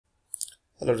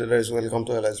Hello traders, welcome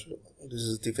to Aliceblue. This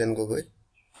is Stephen Gogoi,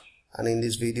 and in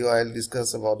this video I'll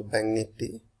discuss about the Bank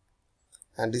Nifty,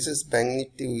 and this is Bank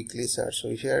Nifty weekly chart. So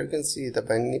here you can see the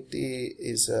Bank Nifty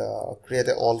is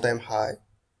created all-time high,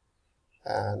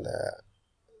 and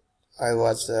I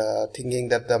was thinking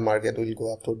that the market will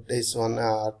go up to this one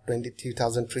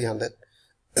 23,300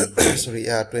 sorry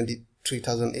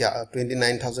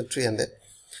 29,300.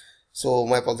 So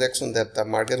my projection that the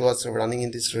market was running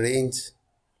in this range,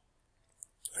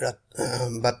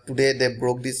 but today they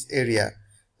broke this area,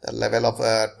 the level of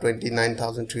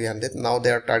 29,300. Now they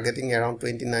are targeting around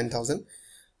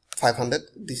 29,500.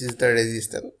 This is the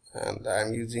resistance, and I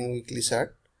am using weekly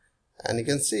chart, and you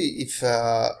can see if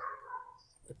the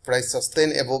price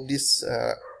sustain above this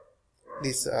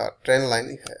trend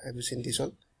line. Have you seen this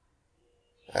one?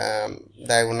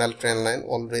 Diagonal trend line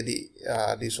already.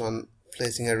 This one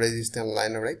placing a resistance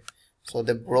line, right? So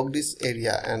they broke this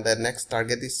area, and the next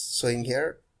target is showing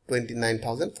here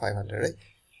 29,500, right?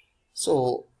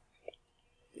 So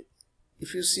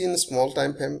if you see in small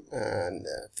time frame and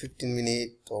 15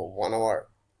 minutes or 1 hour,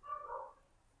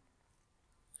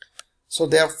 so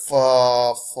they are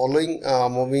following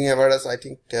moving average. I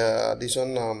think this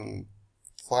one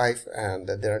 5, and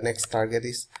their next target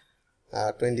is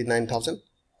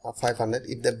 29,500.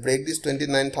 If they break this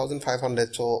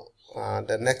 29,500, so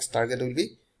the next target will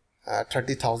be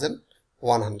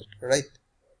 30,100, right?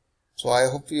 So I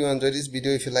hope you enjoyed this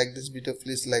video. If you like this video,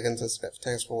 please like and subscribe.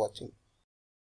 Thanks for watching.